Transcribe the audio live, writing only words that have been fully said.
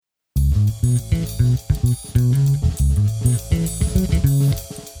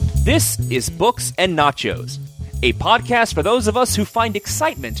This is Books and Nachos, a podcast for those of us who find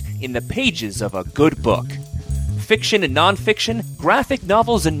excitement in the pages of a good book. Fiction and nonfiction, graphic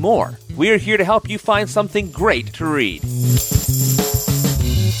novels, and more. We're here to help you find something great to read.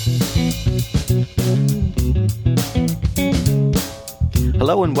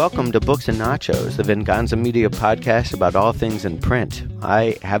 Hello and welcome to Books and Nachos, the Venganza Media podcast about all things in print.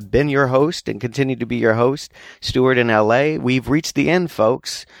 I have been your host and continue to be your host, Stuart in LA. We've reached the end,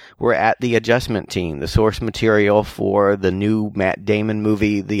 folks. We're at The Adjustment Team, the source material for the new Matt Damon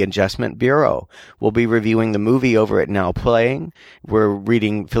movie, The Adjustment Bureau. We'll be reviewing the movie over at Now Playing. We're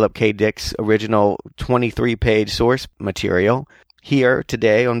reading Philip K. Dick's original 23-page source material here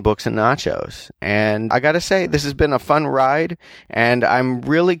today on Books and Nachos. And I gotta say, this has been a fun ride, and I'm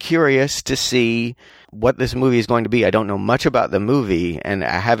really curious to see what this movie is going to be. I don't know much about the movie, and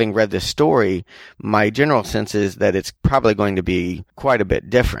having read this story, my general sense is that it's probably going to be quite a bit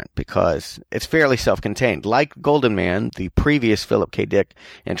different because it's fairly self-contained. Like Golden Man, the previous Philip K. Dick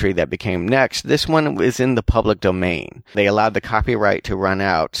entry that became Next, this one is in the public domain. They allowed the copyright to run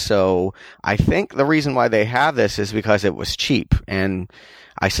out, so I think the reason why they have this is because it was cheap, and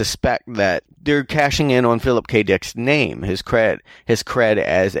I suspect that they're cashing in on Philip K. Dick's name, his cred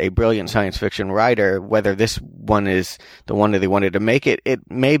as a brilliant science fiction writer. Whether this one is the one that they wanted to make it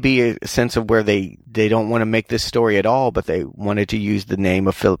may be a sense of where they don't want to make this story at all, but they wanted to use the name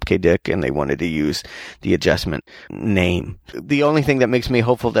of Philip K. Dick, and they wanted to use the Adjustment name. The only thing that makes me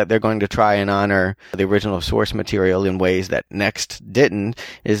hopeful that they're going to try and honor the original source material in ways that Next didn't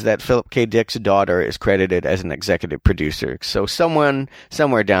is that Philip K. Dick's daughter is credited as an executive producer. So someone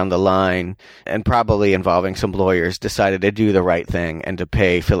somewhere down the line, and probably involving some lawyers, decided to do the right thing and to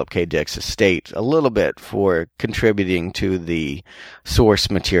pay Philip K. Dick's estate a little bit for contributing to the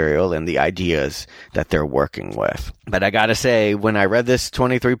source material and the ideas that they're working with. But I gotta say, when I read this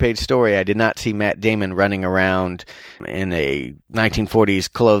 23-page story, I did not see Matt Damon running around in a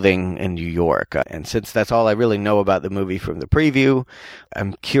 1940s clothing in New York. And since that's all I really know about the movie from the preview,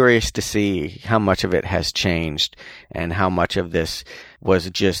 I'm curious to see how much of it has changed and how much of this was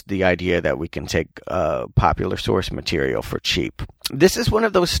just the idea that we can take popular source material for cheap. This is one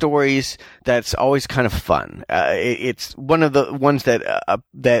of those stories that's always kind of fun. It's one of the ones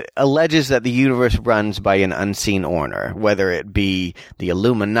that alleges that the universe runs by an unseen owner, whether it be the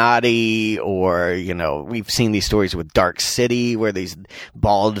Illuminati or, we've seen these stories with Dark City where these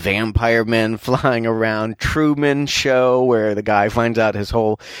bald vampire men flying around, Truman Show where the guy finds out his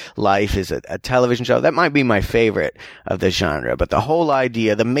whole life is a television show. That might be my favorite of the genre, but the whole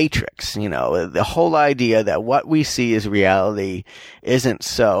idea, the Matrix, the whole idea that what we see is reality isn't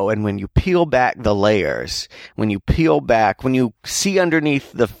so. And when you peel back the layers, when you see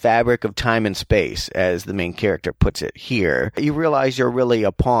underneath the fabric of time and space, as the main character puts it here, you realize you're really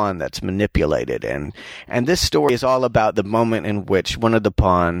a pawn that's manipulated. And this story is all about the moment in which one of the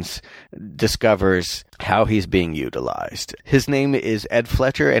pawns discovers how he's being utilized. His name is Ed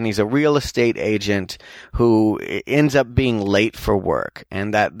Fletcher, and he's a real estate agent who ends up being late for work.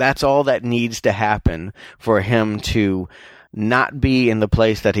 And that's all that needs to happen for him to not be in the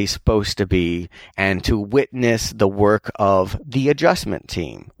place that he's supposed to be and to witness the work of the Adjustment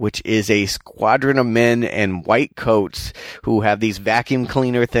Team, which is a squadron of men in white coats who have these vacuum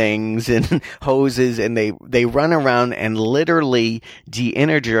cleaner things and hoses, and they run around and literally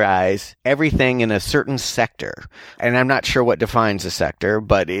de-energize everything in a certain sector. And I'm not sure what defines a sector,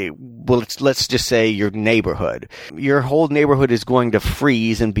 but let's just say your neighborhood. Your whole neighborhood is going to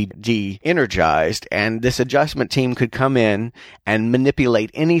freeze and be de-energized, and this Adjustment Team could come in and manipulate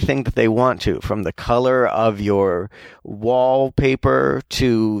anything that they want to, from the color of your wallpaper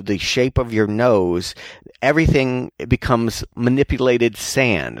to the shape of your nose. Everything becomes manipulated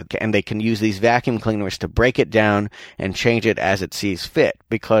sand, and they can use these vacuum cleaners to break it down and change it as it sees fit,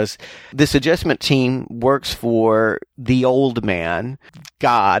 because this Adjustment Team works for the old man,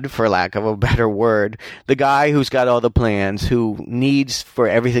 God, for lack of a better word, the guy who's got all the plans, who needs for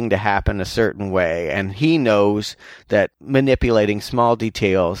everything to happen a certain way, and he knows that manipulating small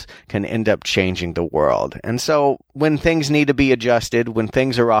details can end up changing the world. And so when things need to be adjusted, when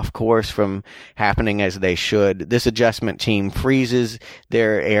things are off course from happening as they should, this Adjustment Team freezes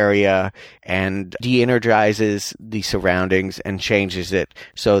their area and de-energizes the surroundings and changes it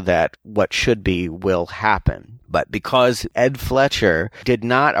so that what should be will happen. But because Ed Fletcher did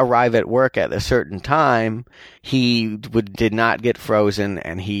not arrive at work at a certain time, he did not get frozen,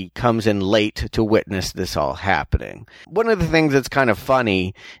 and he comes in late to witness this all happening. One of the things that's kind of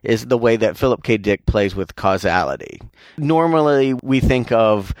funny is the way that Philip K. Dick plays with causality. Normally, we think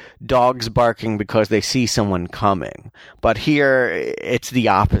of dogs barking because they see someone coming, but here it's the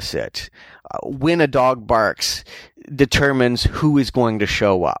opposite. When a dog barks determines who is going to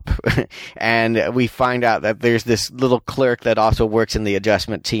show up. And we find out that there's this little clerk that also works in the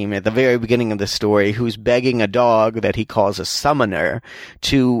adjustment team at the very beginning of the story who's begging a dog that he calls a summoner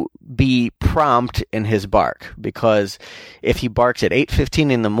to be prompt in his bark, because if he barks at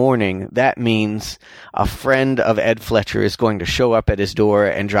 8:15 in the morning, that means a friend of Ed Fletcher is going to show up at his door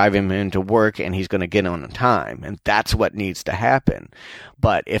and drive him into work, and he's going to get on time, and that's what needs to happen.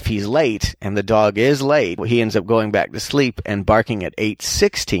 But if he's late, and the dog is late, he ends up going back to sleep and barking at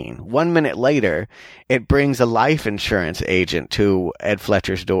 8:16. 1 minute later, it brings a life insurance agent to Ed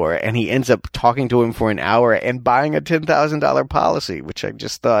Fletcher's door, and he ends up talking to him for an hour and buying a $10,000 policy, which I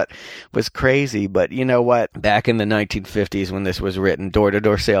just thought was crazy. But you know what? Back in the 1950s when this was written,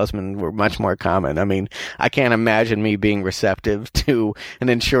 door-to-door salesmen were much more common. I mean, I can't imagine me being receptive to an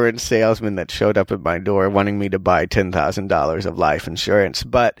insurance salesman that showed up at my door wanting me to buy $10,000 of life insurance.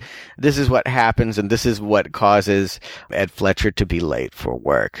 But this is what happens, and this is what causes Ed Fletcher to be late for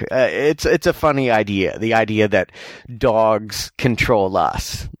work. It's a funny idea. The idea that dogs control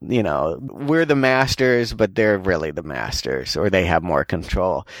us. You know, we're the masters, but they're really the masters, or they have more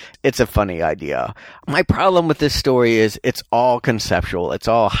control. It's a funny idea. My problem with this story is it's all conceptual. It's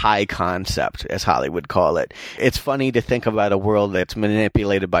all high concept, as Hollywood call it. It's funny to think about a world that's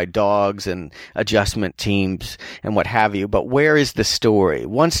manipulated by dogs and adjustment teams and what have you, but where is the story?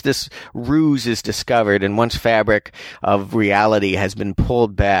 Once this ruse is discovered and once fabric of reality has been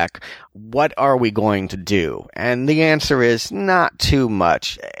pulled back, what are we going to do? And the answer is not too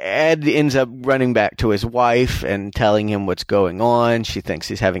much. Ed ends up running back to his wife and telling him what's going on. She thinks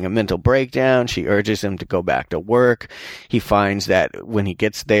he's having a mental breakdown. She urges him to go back to work. He finds that when he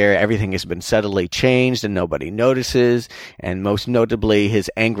gets there, everything has been subtly changed and nobody notices. And most notably,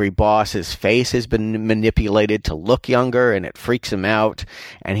 his angry boss's face has been manipulated to look younger, and it freaks him out.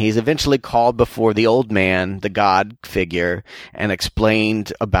 And he's eventually called before the old man, the God figure, and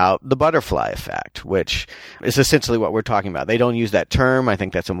explained about the butterfly effect, which is essentially what we're talking about. They don't use that term. I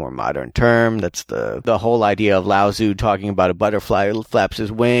think that's a more modern term. That's the whole idea of Lao Tzu talking about a butterfly flaps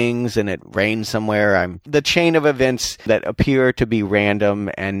his wings and it rains somewhere. The chain of events that appear to be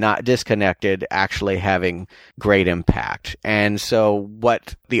random and not disconnected actually having great impact. And so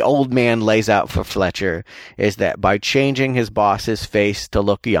what the old man lays out for Fletcher is that by changing his boss's face to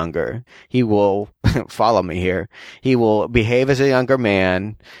look younger, he will, follow me here, he will behave as a younger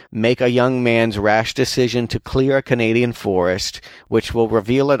man, make a young man's rash decision to clear a Canadian forest, which will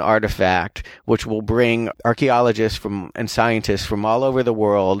reveal an artifact, which will bring archaeologists and scientists from all over the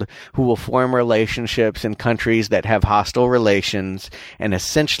world who will form relationships in countries that have hostile relations, and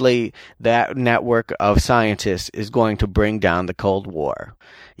essentially that network of scientists is going to bring down the Cold War.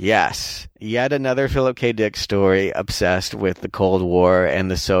 Yes, yet another Philip K. Dick story obsessed with the Cold War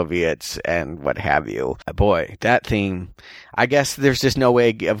and the Soviets and what have you. Boy, that theme, I guess there's just no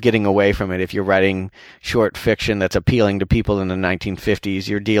way of getting away from it. If you're writing short fiction that's appealing to people in the 1950s,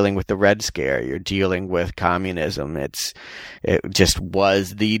 you're dealing with the Red Scare, you're dealing with communism. It just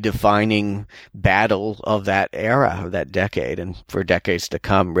was the defining battle of that era, of that decade, and for decades to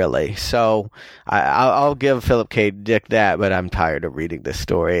come, really. So I'll give Philip K. Dick that, but I'm tired of reading this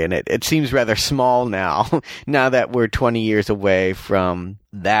story, and it seems rather small now, now that we're 20 years away from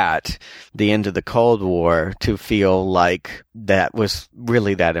that, the end of the Cold War, to feel like that was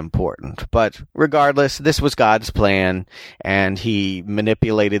really that important. But regardless, this was God's plan, and he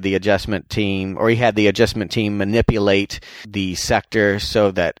manipulated the adjustment team, or he had the adjustment team manipulate the sector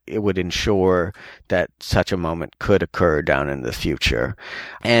so that it would ensure that such a moment could occur down in the future.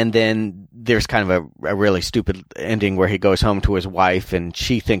 And then there's kind of a really stupid ending where he goes home to his wife and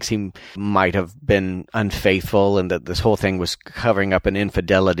she thinks he might have been unfaithful and that this whole thing was covering up an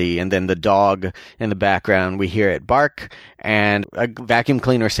infidelity. And then the dog in the background, we hear it bark, and a vacuum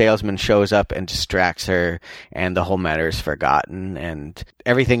cleaner salesman shows up and distracts her, and the whole matter is forgotten, and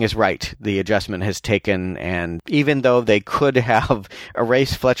everything is right. The adjustment has taken, and even though they could have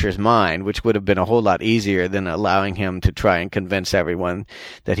erased Fletcher's mind, which would have been a whole lot easier than allowing him to try and convince everyone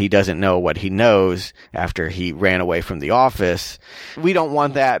that he doesn't know what he knows after he ran away from the office, we don't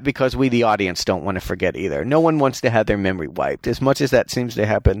want that, because we, the audience, don't want to forget either. No one wants to have their memory wiped. As much as that seems seems to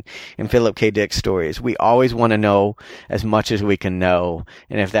happen in Philip K. Dick stories. We always want to know as much as we can know.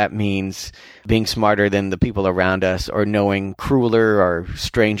 And if that means being smarter than the people around us or knowing crueler or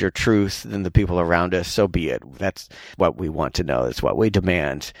stranger truth than the people around us, so be it. That's what we want to know. That's what we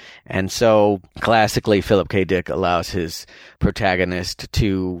demand. And so classically, Philip K. Dick allows his protagonist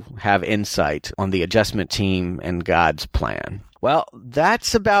to have insight on the adjustment team and God's plan. Well,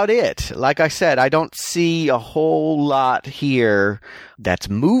 that's about it. Like I said, I don't see a whole lot here that's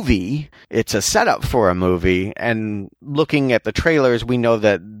movie. It's a setup for a movie. And looking at the trailers, we know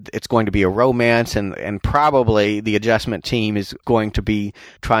that it's going to be a romance, and probably the adjustment team is going to be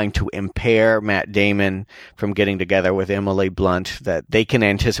trying to impair Matt Damon from getting together with Emily Blunt, that they can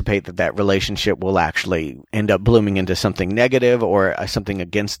anticipate that relationship will actually end up blooming into something negative or something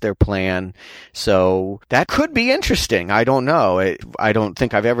against their plan. So that could be interesting. I don't know. I don't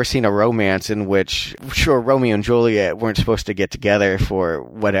think I've ever seen a romance in which, sure, Romeo and Juliet weren't supposed to get together for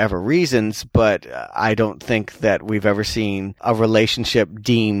whatever reasons, but I don't think that we've ever seen a relationship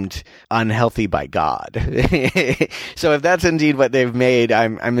deemed unhealthy by God. So if that's indeed what they've made,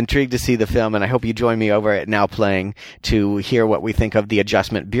 I'm intrigued to see the film, and I hope you join me over at Now Playing to hear what we think of the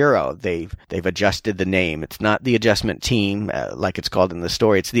Adjustment Bureau. They've adjusted the name. It's not the Adjustment Team like it's called in the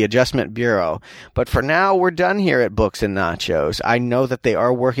story. It's the Adjustment Bureau. But for now, we're done here at Books and Nachos. I know that they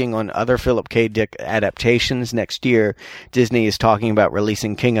are working on other Philip K. Dick adaptations next year. Disney is talking about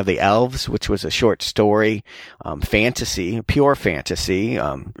releasing King of the Elves, which was a short story, fantasy, pure fantasy,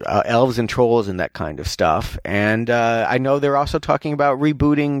 elves and trolls and that kind of stuff. And I know they're also talking about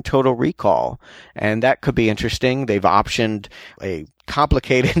rebooting Total Recall, and that could be interesting. They've optioned a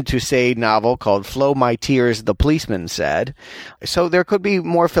complicated to say novel called Flow My Tears, the Policeman Said. So there could be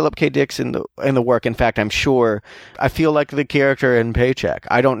more Philip K. Dicks in the work. In fact, I feel like the character in Paycheck.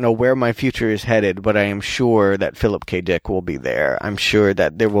 I don't know where my future is headed, but I am sure that Philip K. Dick will be there. I'm sure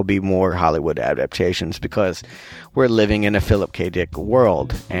that there will be more Hollywood adaptations because we're living in a Philip K. Dick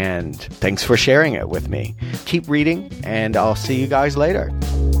world. And thanks for sharing it with me. Keep reading, and I'll see you guys later.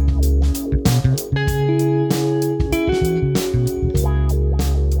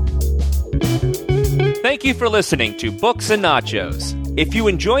 Thank you for listening to Books and Nachos. If you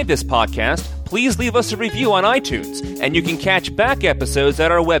enjoyed this podcast, please leave us a review on iTunes, and you can catch back episodes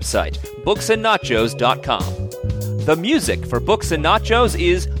at our website, booksandnachos.com. The music for Books and Nachos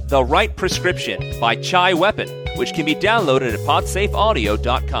is The Right Prescription by Chai Weapon, which can be downloaded at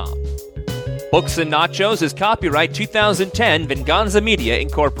podsafeaudio.com. Books and Nachos is copyright 2010 Venganza Media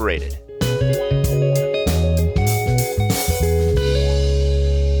Incorporated.